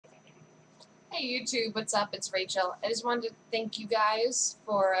Hey YouTube, what's up? It's Rachel. I just wanted to thank you guys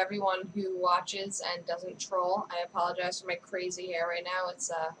for everyone who watches and doesn't troll. I apologize for my crazy hair right now. It's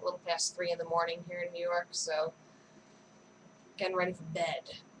a little past 3 in the morning here in New York, so getting ready for bed.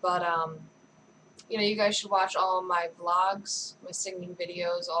 But you know, you guys should watch all of my vlogs, my singing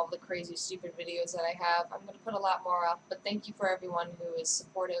videos, all the crazy stupid videos that I have. I'm gonna put a lot more up, but thank you for everyone who is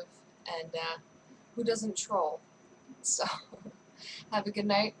supportive and who doesn't troll. So have a good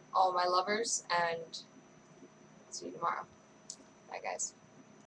night, all my lovers, and see you tomorrow. Bye, guys.